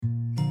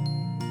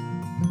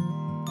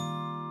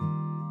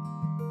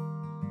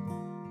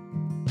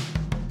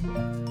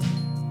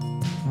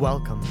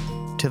Welcome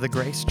to the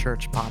Grace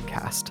Church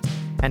Podcast,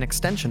 an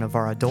extension of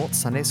our adult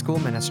Sunday school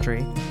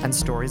ministry and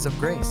stories of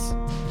grace.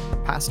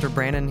 Pastor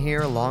Brandon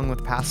here, along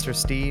with Pastor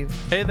Steve.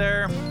 Hey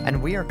there.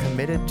 And we are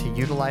committed to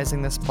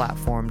utilizing this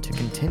platform to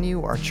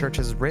continue our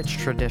church's rich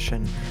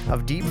tradition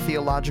of deep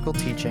theological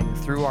teaching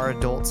through our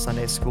adult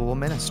Sunday school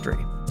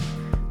ministry.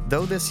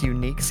 Though this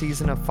unique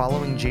season of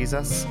following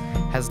Jesus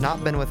has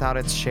not been without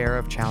its share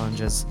of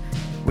challenges,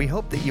 we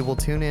hope that you will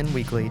tune in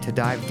weekly to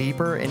dive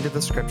deeper into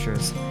the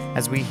scriptures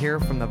as we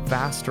hear from the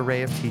vast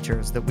array of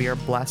teachers that we are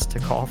blessed to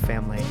call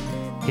family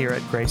here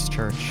at Grace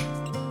Church.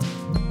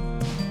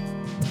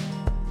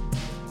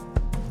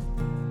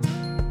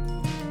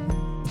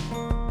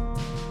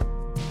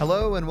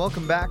 Hello and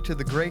welcome back to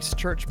the Grace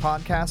Church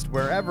Podcast,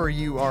 wherever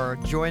you are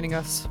joining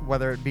us,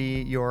 whether it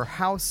be your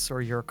house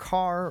or your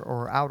car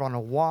or out on a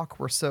walk.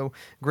 We're so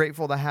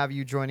grateful to have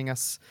you joining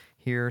us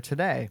here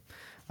today.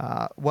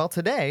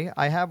 Today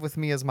I have with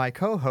me as my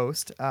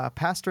co-host,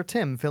 Pastor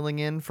Tim, filling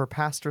in for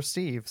Pastor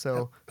Steve.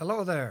 So,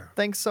 hello there.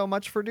 Thanks so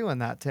much for doing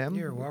that, Tim.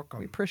 You're welcome.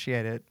 We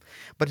appreciate it.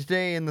 But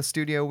today in the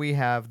studio we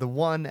have the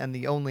one and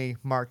the only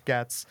Mark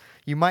Getz.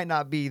 You might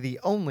not be the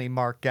only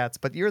Mark Getz,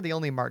 but you're the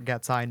only Mark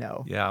Getz I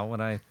know. Yeah, when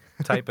I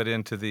type it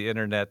into the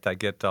internet, I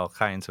get all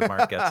kinds of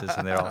Mark Getzes,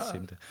 and they all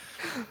seem to...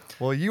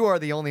 Well, you are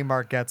the only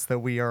Mark Getz that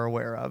we are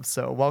aware of,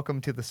 so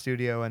welcome to the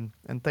studio, and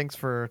thanks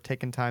for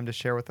taking time to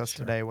share with us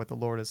today what the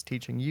Lord is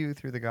teaching you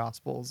through the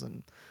Gospels,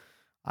 and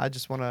I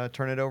just want to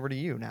turn it over to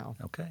you now.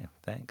 Okay,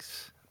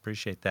 thanks.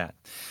 Appreciate that.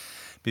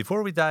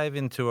 Before we dive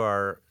into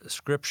our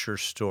scripture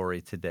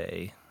story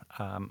today,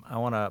 I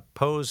want to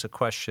pose a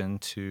question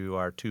to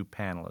our two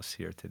panelists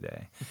here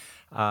today.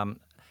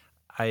 I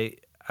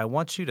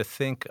want you to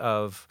think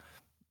of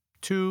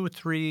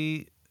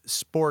 2-3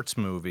 sports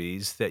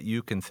movies that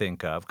you can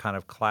think of, kind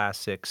of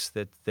classics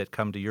that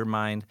come to your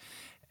mind,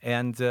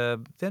 and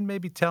then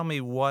maybe tell me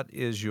what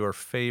is your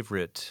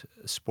favorite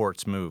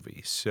sports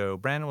movie. So,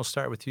 Brandon, we'll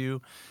start with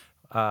you.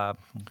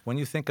 When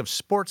you think of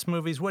sports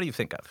movies, what do you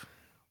think of?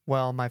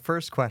 Well, my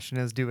first question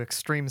is, do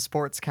extreme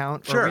sports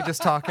count? Sure. Or are we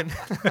just talking?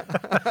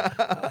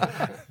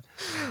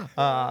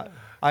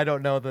 I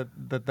don't know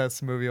that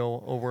this movie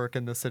will work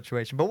in this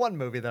situation, but one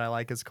movie that I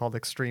like is called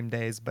Extreme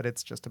Days, but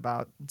it's just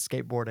about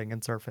skateboarding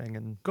and surfing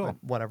and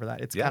whatever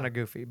that. It's kind of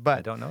goofy, but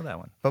I don't know that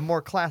one. But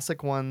more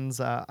classic ones,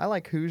 I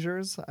like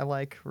Hoosiers. I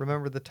like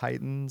Remember the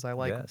Titans. I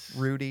like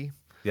Rudy.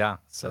 Yeah,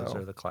 those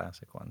are the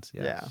classic ones.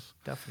 Yes. Yeah,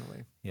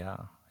 definitely. Yeah.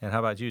 And how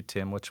about you,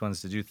 Tim? Which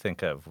ones did you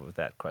think of with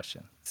that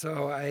question?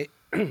 So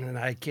and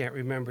I can't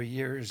remember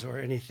years or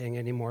anything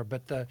anymore,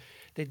 but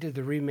they did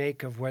the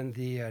remake of when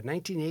the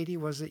 1980,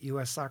 was it,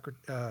 U.S.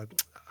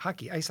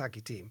 ice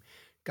hockey team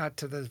got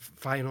to the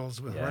finals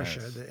with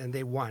Russia, and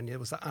they won. It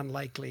was the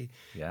unlikely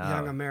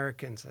young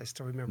Americans. I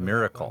still remember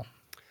Miracle.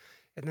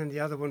 And then the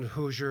other one,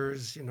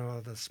 Hoosiers,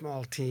 the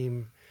small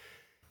team.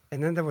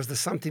 And then there was the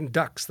something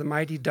Ducks, the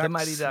Mighty Ducks. The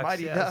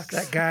Mighty Ducks,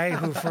 That guy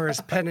who, for his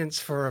penance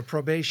for a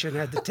probation,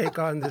 had to take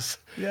on this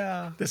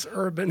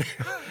urban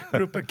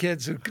group of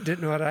kids who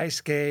didn't know how to ice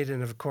skate.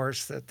 And, of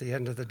course, at the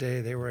end of the day,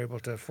 they were able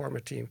to form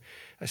a team.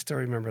 I still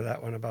remember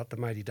that one about the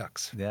Mighty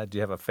Ducks. Yeah. Do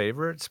you have a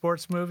favorite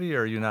sports movie,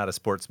 or are you not a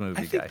sports movie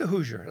guy? I think the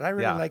Hoosiers. I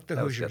really like the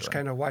that was Hoosiers,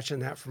 kind of watching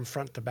that from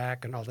front to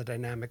back and all the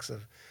dynamics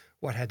of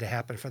what had to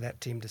happen for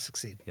that team to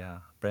succeed. Yeah.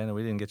 Brandon,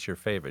 we didn't get your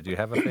favorite. Do you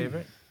have a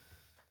favorite?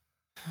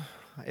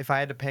 If I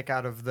had to pick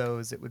out of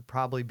those, it would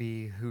probably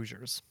be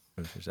Hoosiers.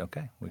 Hoosiers,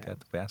 okay. We got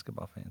the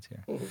basketball fans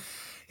here. Mm-hmm.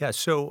 Yeah,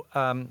 so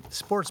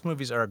sports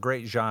movies are a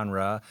great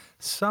genre.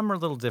 Some are a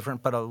little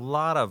different, but a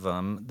lot of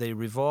them, they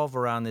revolve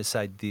around this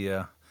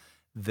idea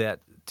that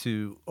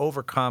to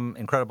overcome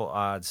incredible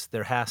odds,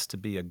 there has to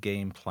be a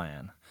game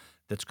plan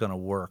that's going to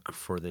work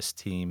for this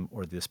team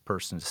or this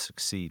person to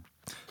succeed.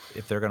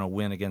 If they're going to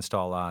win against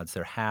all odds,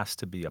 there has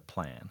to be a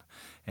plan.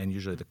 And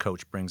usually the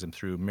coach brings them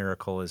through.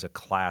 Miracle is a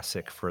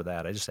classic for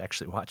that. I just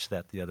actually watched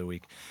that the other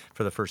week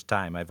for the first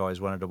time. I've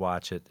always wanted to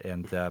watch it,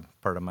 and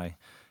part of my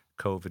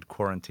COVID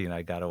quarantine,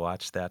 I got to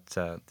watch that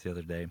the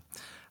other day.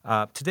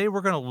 Today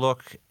we're going to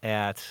look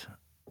at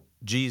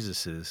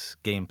Jesus'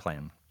 game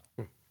plan.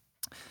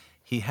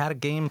 He had a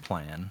game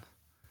plan.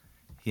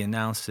 He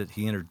announced it.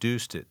 He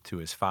introduced it to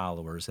his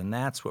followers, and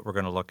that's what we're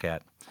going to look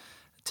at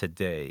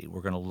today.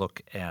 We're going to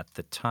look at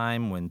the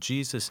time when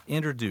Jesus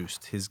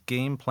introduced his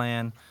game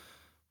plan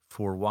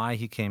for why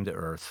he came to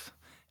earth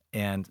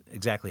and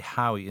exactly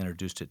how he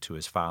introduced it to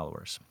his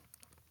followers.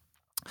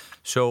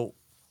 So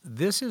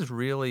this is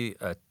really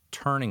a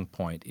turning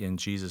point in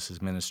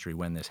Jesus' ministry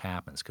when this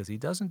happens, because he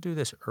doesn't do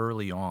this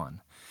early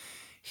on.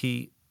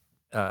 He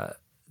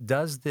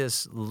does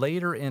this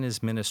later in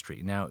his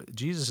ministry. Now,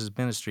 Jesus'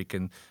 ministry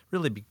can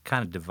really be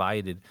kind of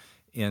divided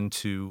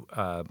into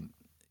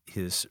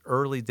his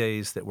early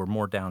days that were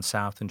more down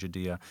south in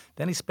Judea.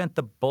 Then he spent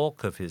the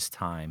bulk of his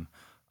time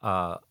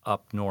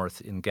up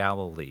north in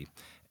Galilee.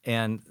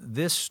 And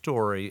this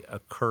story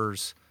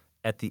occurs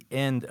at the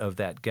end of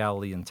that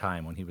Galilean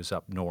time when he was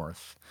up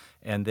north.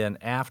 And then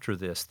after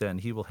this, then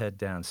he will head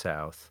down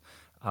south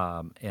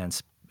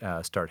and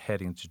start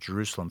heading to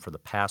Jerusalem for the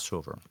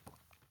Passover.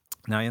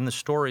 Now, in the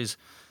stories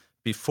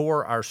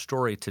before our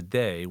story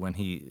today, when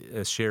he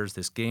shares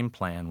this game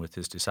plan with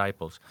his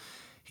disciples,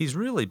 he's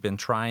really been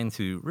trying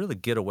to really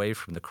get away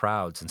from the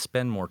crowds and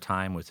spend more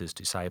time with his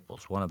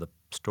disciples. One of the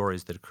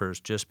stories that occurs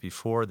just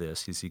before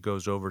this is he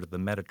goes over to the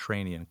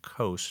Mediterranean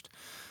coast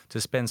to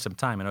spend some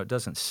time. I know it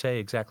doesn't say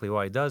exactly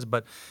why he does,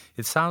 but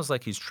it sounds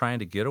like he's trying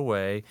to get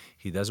away.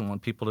 He doesn't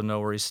want people to know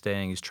where he's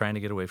staying. He's trying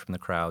to get away from the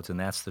crowds, and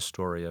that's the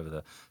story of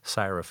the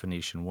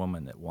Syrophoenician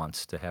woman that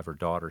wants to have her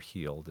daughter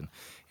healed,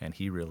 and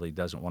he really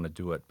doesn't want to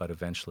do it, but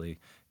eventually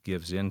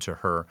gives in to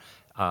her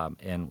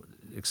and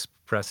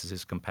expresses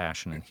his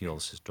compassion and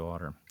heals his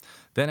daughter.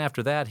 Then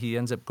after that, he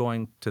ends up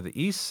going to the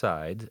east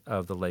side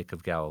of the Lake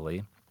of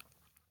Galilee,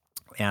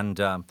 and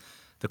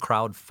the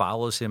crowd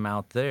follows him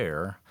out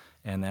there,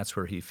 and that's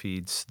where he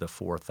feeds the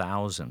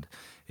 4,000.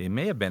 He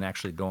may have been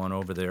actually going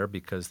over there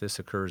because this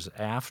occurs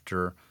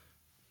after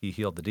he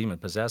healed the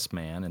demon-possessed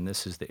man, and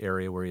this is the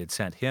area where he had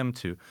sent him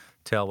to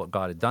tell what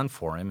God had done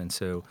for him. And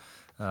so,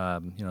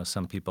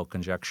 some people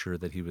conjecture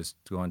that he was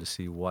going to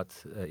see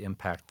what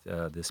impact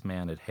this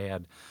man had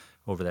had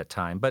over that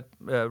time. But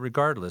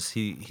regardless,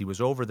 he was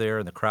over there,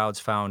 and the crowds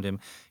found him.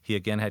 He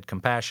again had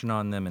compassion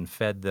on them and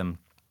fed them,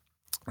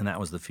 and that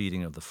was the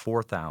feeding of the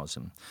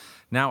 4,000.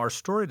 Now, our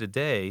story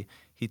today,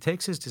 he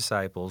takes his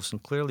disciples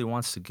and clearly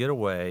wants to get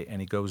away,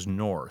 and he goes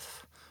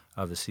north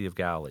of the Sea of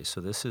Galilee. So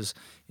this is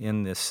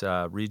in this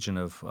region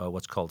of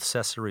what's called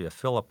Caesarea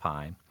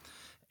Philippi,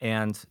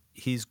 and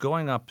he's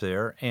going up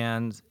there,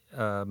 and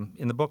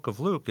in the book of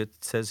Luke,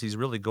 it says he's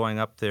really going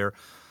up there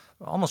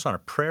almost on a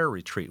prayer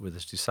retreat with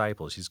his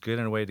disciples. He's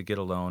getting away to get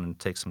alone and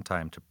take some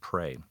time to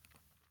pray.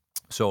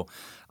 So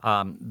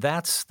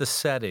that's the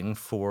setting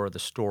for the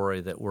story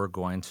that we're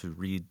going to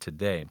read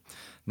today.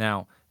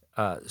 Now,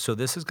 so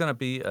this is going to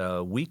be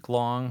a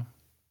week-long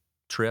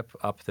trip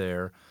up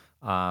there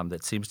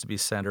that seems to be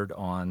centered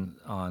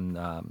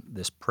on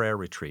this prayer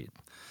retreat.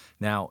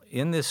 Now,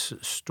 in this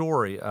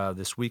story,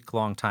 this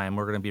week-long time,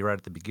 we're going to be right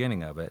at the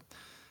beginning of it.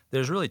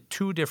 There's really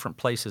two different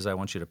places I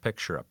want you to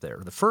picture up there.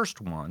 The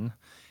first one,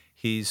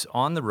 he's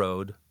on the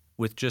road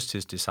with just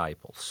his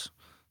disciples.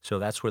 So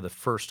that's where the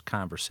first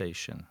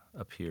conversation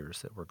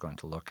appears that we're going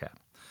to look at.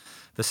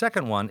 The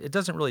second one, it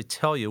doesn't really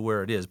tell you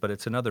where it is, but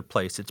it's another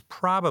place. It's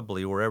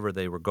probably wherever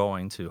they were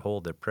going to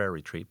hold their prayer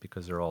retreat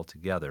because they're all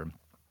together.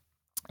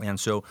 And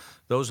so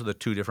those are the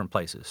two different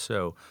places.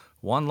 So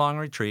one long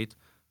retreat,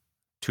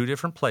 two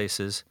different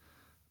places,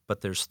 but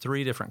there's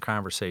three different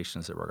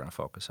conversations that we're going to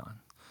focus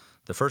on.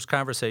 The first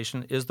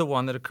conversation is the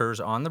one that occurs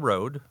on the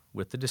road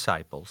with the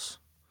disciples.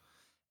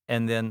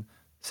 And then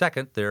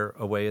second, they're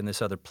away in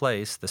this other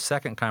place. The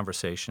second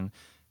conversation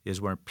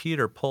is where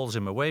Peter pulls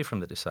him away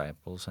from the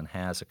disciples and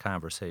has a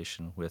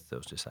conversation with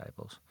those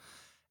disciples.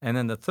 And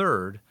then the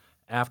third,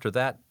 after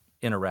that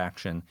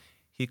interaction,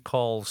 he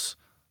calls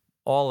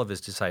all of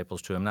his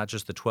disciples to him, not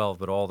just the 12,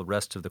 but all the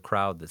rest of the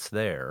crowd that's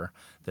there,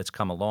 that's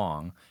come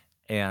along,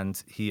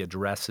 and he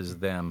addresses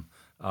them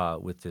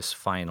with this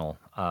final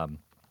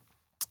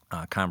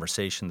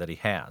conversation that he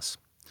has.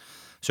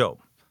 So,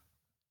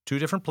 two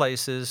different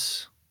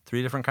places,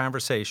 three different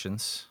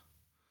conversations,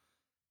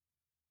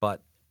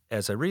 but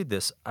as I read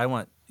this, I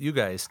want you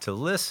guys to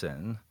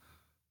listen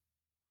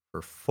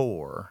for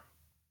four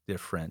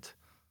different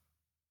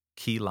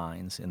key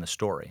lines in the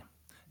story.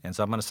 And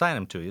so I'm going to assign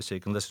them to you so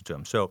you can listen to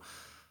them. So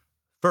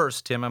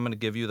first, Tim, I'm going to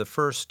give you the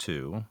first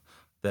two.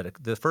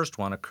 The first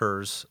one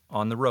occurs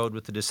on the road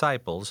with the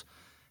disciples,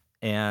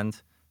 and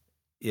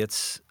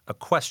it's a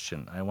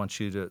question. I want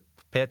you to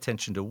pay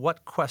attention to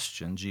what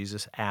question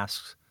Jesus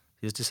asks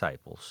his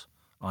disciples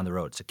on the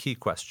road. It's a key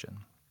question.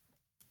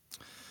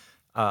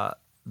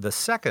 The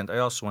second I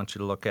also want you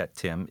to look at,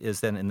 Tim,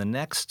 is then in the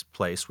next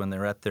place when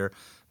they're at their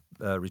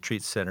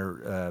retreat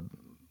center,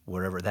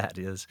 wherever that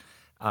is,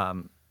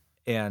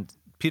 and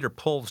Peter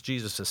pulls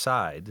Jesus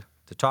aside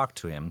to talk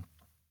to him,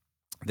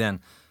 then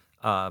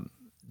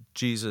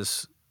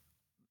Jesus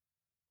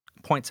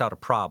points out a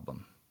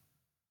problem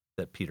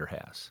that Peter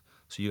has.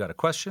 So you got a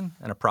question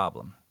and a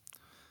problem.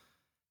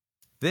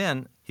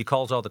 Then he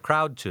calls all the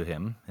crowd to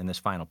him in this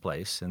final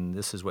place, and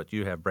this is what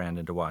you have,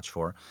 Brandon, to watch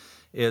for,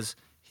 is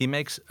he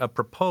makes a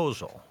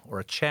proposal or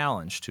a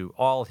challenge to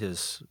all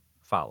his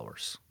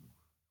followers.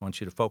 I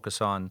want you to focus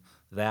on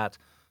that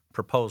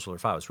proposal or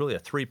follow. It's really a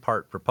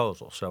three-part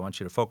proposal, so I want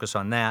you to focus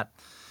on that.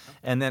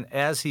 And then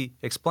as he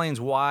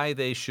explains why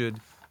they should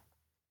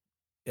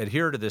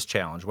adhere to this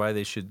challenge, why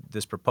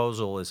this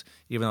proposal is,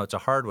 even though it's a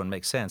hard one,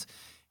 makes sense,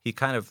 he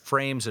kind of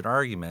frames an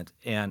argument,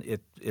 and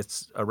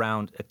it's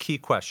around a key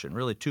question,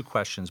 really two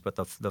questions, but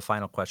the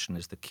final question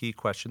is the key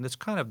question. That's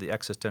kind of the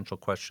existential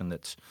question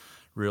that's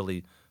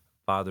really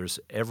bothers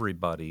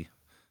everybody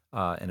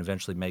and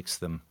eventually makes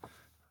them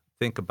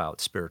think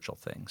about spiritual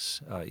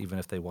things, even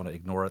if they want to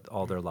ignore it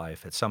all their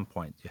life. At some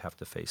point, you have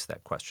to face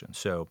that question.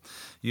 So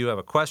you have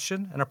a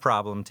question and a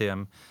problem,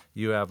 Tim.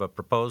 You have a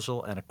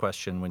proposal and a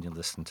question when you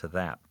listen to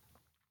that.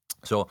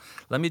 So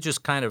let me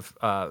just kind of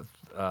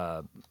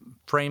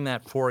frame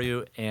that for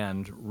you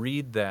and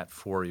read that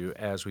for you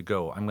as we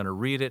go. I'm going to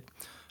read it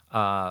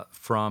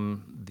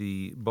from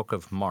the book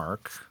of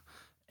Mark,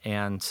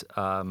 and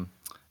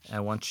I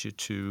want you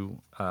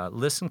to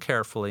listen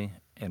carefully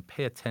and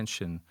pay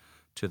attention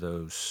to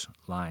those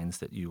lines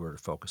that you were to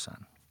focus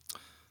on.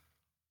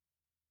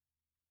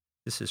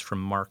 This is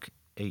from Mark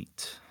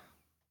 8.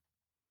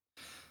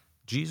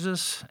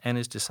 Jesus and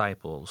his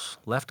disciples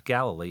left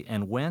Galilee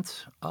and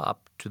went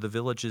up to the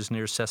villages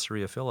near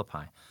Caesarea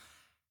Philippi.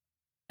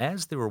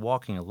 As they were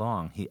walking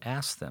along, he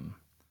asked them,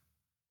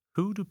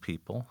 "Who do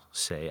people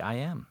say I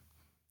am?"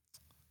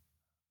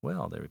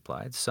 "Well," they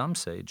replied, "some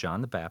say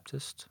John the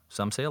Baptist,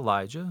 some say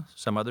Elijah,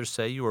 some others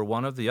say you are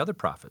one of the other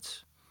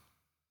prophets."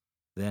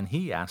 Then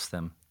he asked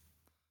them,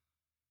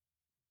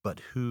 "But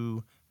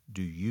who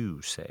do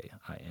you say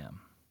I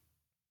am?"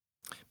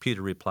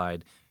 Peter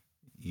replied,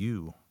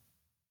 "You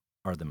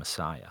are the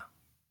Messiah."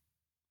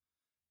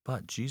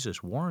 But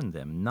Jesus warned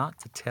them not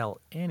to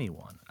tell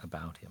anyone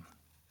about him.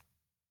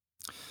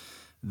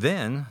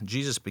 Then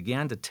Jesus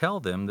began to tell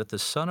them that the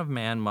Son of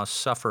Man must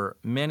suffer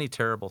many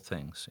terrible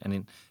things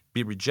and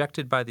be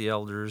rejected by the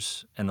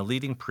elders and the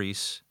leading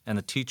priests and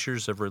the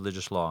teachers of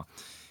religious law.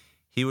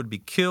 He would be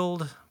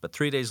killed, but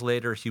 3 days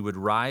later he would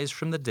rise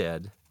from the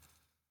dead.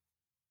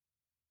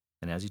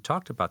 And as he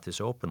talked about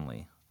this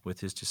openly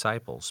with his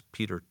disciples,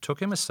 Peter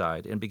took him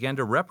aside and began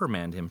to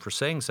reprimand him for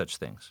saying such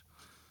things.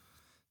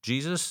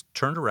 Jesus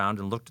turned around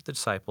and looked at the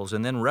disciples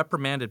and then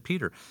reprimanded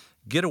Peter.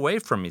 "Get away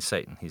from me,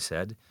 Satan," he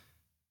said.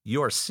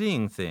 "You are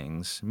seeing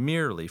things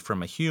merely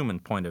from a human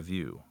point of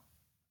view,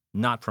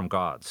 not from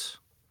God's."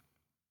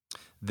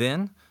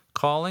 Then,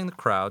 calling the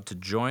crowd to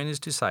join his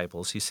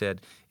disciples, he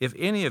said, "If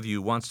any of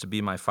you wants to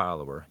be my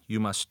follower, you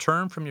must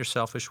turn from your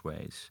selfish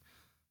ways,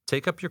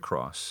 take up your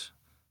cross,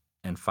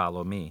 and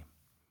follow me.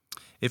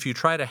 If you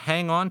try to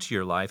hang on to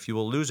your life, you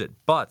will lose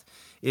it. But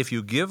if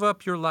you give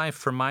up your life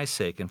for my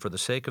sake and for the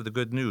sake of the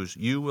good news,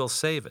 you will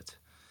save it.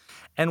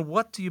 And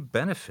what do you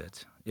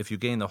benefit if you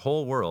gain the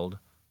whole world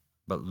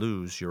but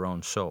lose your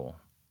own soul?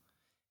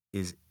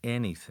 Is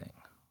anything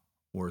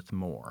worth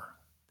more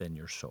than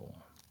your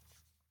soul?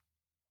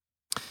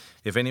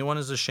 If anyone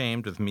is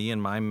ashamed of me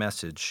and my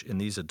message in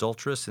these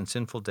adulterous and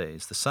sinful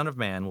days, the Son of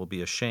Man will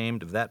be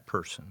ashamed of that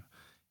person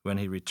when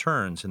he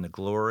returns in the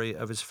glory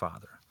of his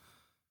Father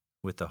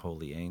with the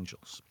holy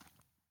angels."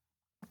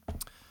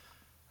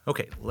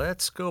 Okay,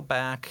 let's go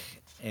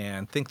back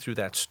and think through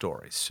that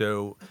story.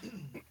 So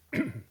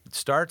it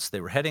starts, they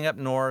were heading up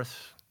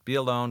north, be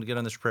alone to get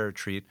on this prayer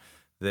retreat.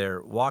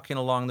 They're walking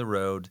along the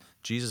road.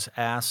 Jesus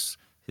asks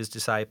his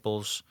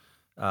disciples,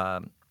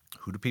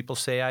 "Who do people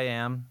say I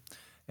am?"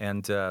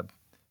 And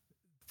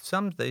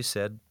some, they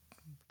said,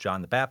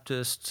 John the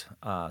Baptist.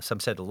 Some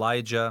said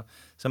Elijah.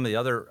 Some of the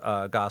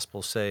other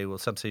Gospels say, well,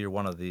 some say you're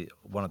one of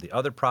the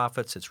other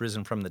prophets that's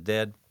risen from the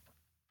dead.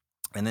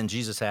 And then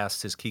Jesus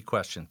asked his key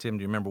question. Tim,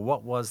 do you remember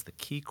what was the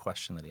key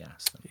question that he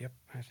asked them? Yep,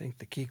 I think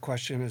the key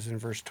question is in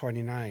verse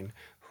 29.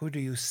 Who do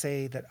you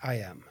say that I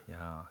am?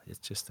 Yeah,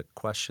 it's just a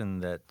question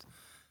that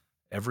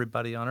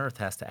everybody on earth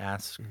has to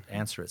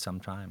answer at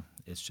some time.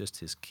 It's just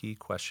his key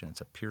question.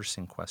 It's a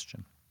piercing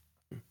question.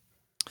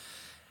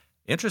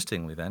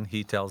 Interestingly, then,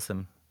 he tells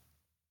them,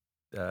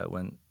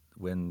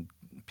 when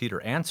Peter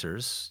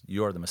answers,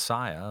 "You are the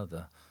Messiah,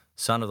 the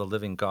Son of the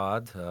living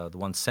God, the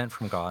one sent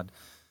from God,"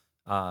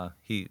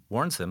 he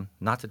warns them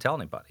not to tell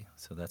anybody.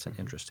 So that's an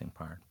interesting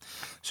part.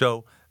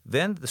 So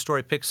then the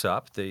story picks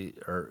up. They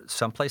are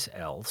someplace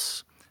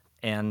else.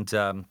 And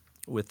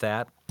with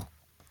that,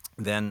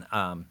 then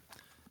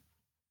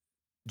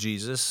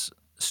Jesus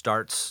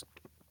starts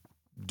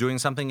doing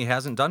something he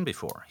hasn't done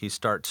before. He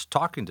starts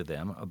talking to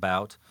them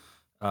about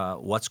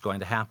what's going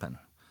to happen.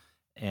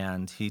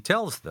 And he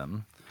tells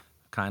them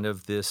kind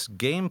of this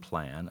game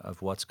plan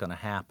of what's going to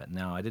happen.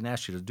 Now, I didn't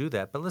ask you to do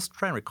that, but let's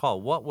try and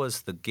recall what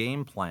was the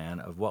game plan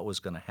of what was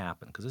going to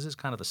happen, because this is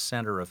kind of the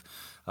center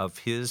of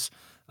his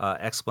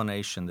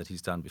explanation that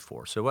he's done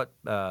before. So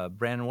what,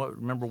 Brandon,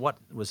 remember what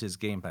was his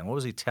game plan? What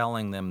was he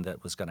telling them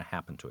that was going to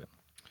happen to him?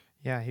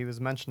 Yeah, he was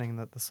mentioning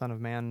that the Son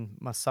of Man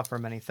must suffer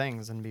many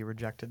things and be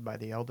rejected by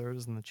the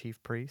elders and the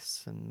chief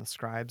priests and the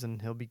scribes,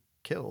 and he'll be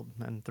killed,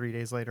 and 3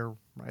 days later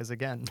rise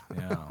again.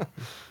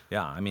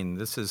 Yeah. I mean,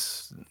 this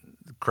is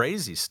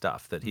crazy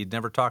stuff that he'd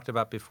never talked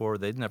about before.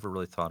 They'd never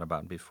really thought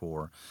about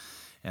before.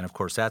 And, of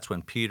course, that's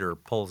when Peter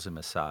pulls him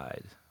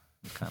aside,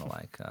 kind of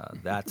like,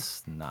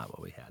 that's not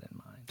what we had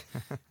in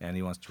mind. And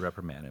he wants to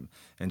reprimand him.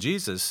 And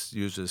Jesus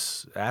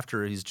uses,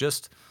 after he's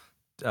just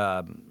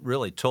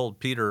really told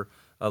Peter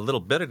a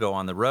little bit ago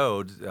on the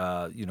road,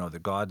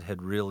 that God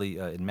had really,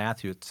 in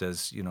Matthew it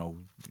says,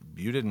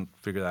 you didn't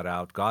figure that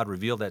out. God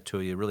revealed that to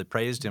you. Really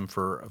praised him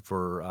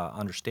for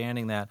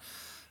understanding that.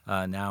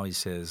 Now he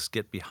says,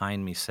 "Get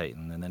behind me,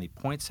 Satan." And then he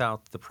points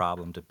out the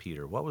problem to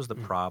Peter. What was the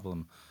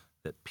problem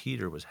that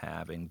Peter was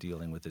having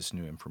dealing with this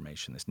new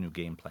information, this new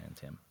game plan,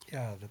 Tim?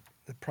 Yeah,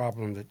 the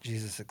problem that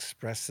Jesus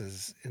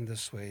expresses in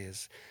this way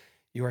is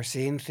you are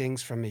seeing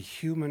things from a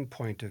human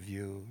point of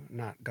view,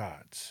 not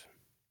God's.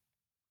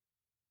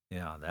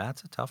 Yeah,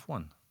 that's a tough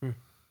one.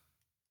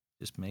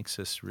 Just makes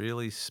us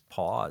really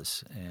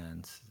pause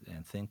and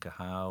think of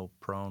how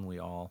prone we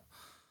all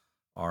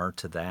are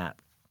to that.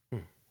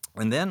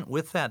 And then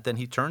with that, then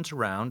he turns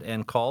around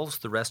and calls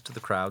the rest of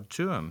the crowd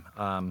to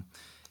him.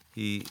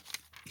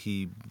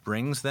 He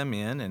brings them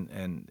in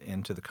and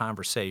into the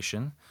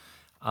conversation,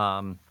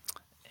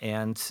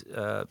 and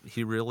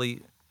he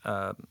really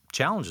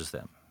challenges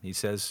them. He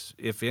says,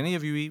 if any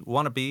of you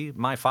want to be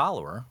my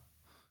follower,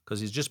 because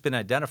he's just been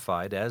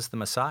identified as the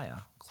Messiah,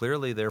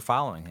 clearly they're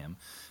following him.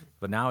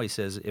 But now he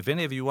says, if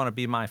any of you want to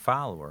be my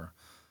follower,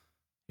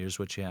 here's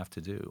what you have to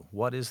do.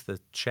 What is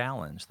the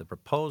challenge, the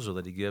proposal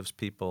that he gives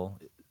people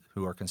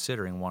who are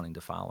considering wanting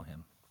to follow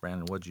him?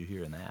 Brandon, what did you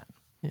hear in that?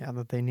 Yeah,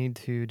 that they need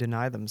to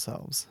deny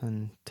themselves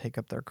and take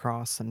up their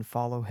cross and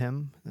follow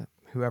him. That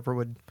whoever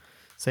would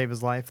save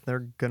his life,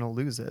 they're going to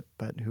lose it.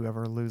 But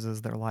whoever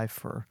loses their life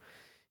for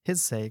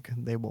his sake,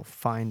 they will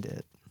find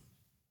it.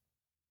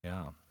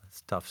 Yeah,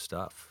 that's tough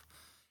stuff.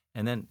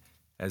 And then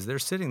as they're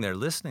sitting there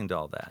listening to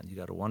all that, you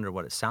got to wonder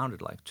what it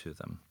sounded like to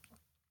them.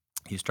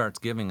 He starts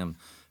giving them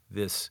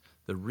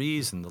the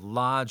reason, the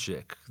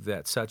logic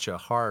that such a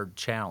hard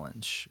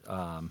challenge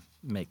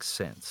makes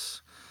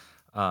sense.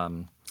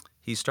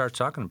 He starts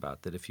talking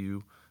about that if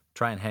you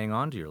try and hang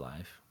on to your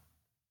life,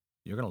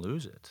 you're going to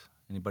lose it.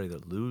 Anybody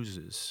that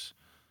loses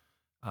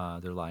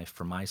their life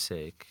for my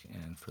sake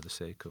and for the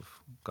sake of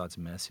God's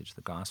message,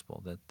 the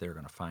gospel, that they're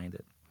going to find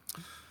it.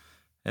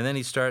 And then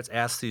he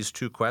asks these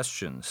two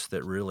questions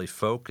that really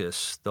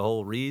focus the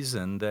whole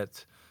reason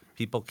that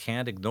people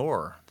can't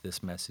ignore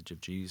this message of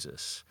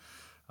Jesus.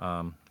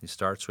 He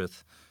starts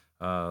with,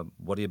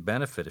 what do you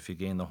benefit if you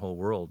gain the whole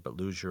world but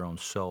lose your own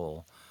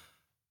soul?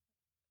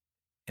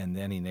 And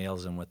then he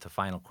nails him with the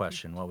final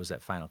question. What was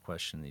that final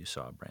question that you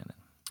saw, Brandon?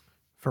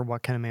 For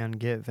what can a man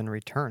give in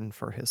return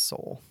for his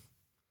soul?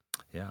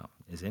 Yeah.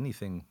 Is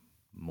anything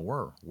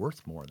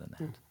worth more than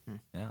that? Mm-hmm.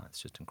 Yeah,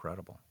 it's just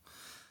incredible.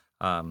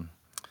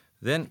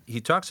 Then he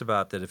talks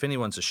about that if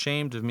anyone's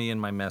ashamed of me and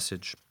my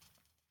message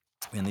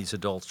in these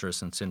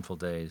adulterous and sinful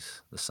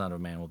days, the Son of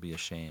Man will be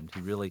ashamed.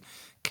 He really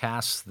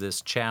casts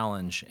this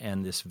challenge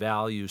and this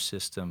value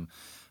system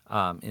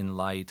in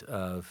light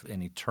of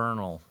an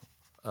eternal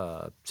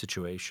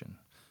situation.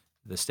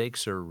 The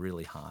stakes are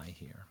really high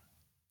here.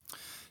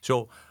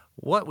 So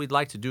what we'd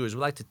like to do is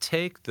we'd like to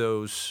take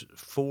those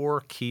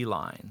four key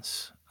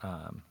lines.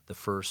 The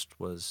first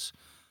was,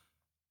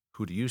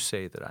 who do you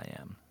say that I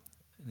am?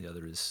 The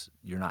other is,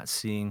 you're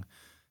seeing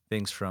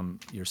things from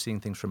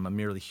a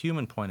merely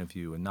human point of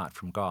view and not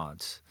from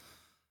God's.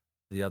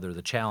 The other,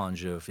 the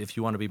challenge of, if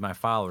you want to be my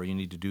follower, you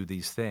need to do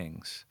these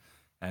things.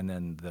 And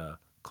then the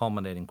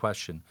culminating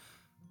question,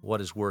 what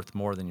is worth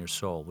more than your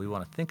soul? We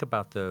want to think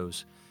about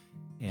those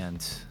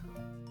and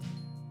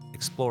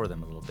explore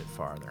them a little bit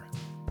farther.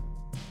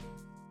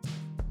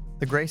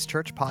 The Grace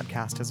Church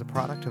podcast is a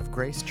product of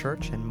Grace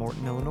Church in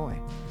Morton, Illinois.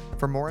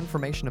 For more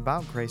information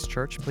about Grace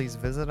Church, please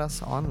visit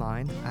us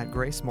online at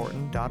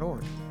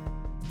gracemorton.org.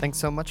 Thanks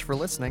so much for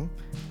listening.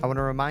 I want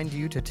to remind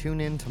you to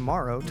tune in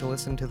tomorrow to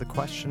listen to the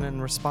question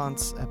and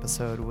response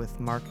episode with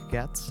Mark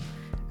Getz.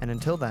 And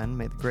until then,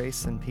 may the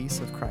grace and peace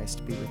of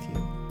Christ be with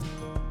you.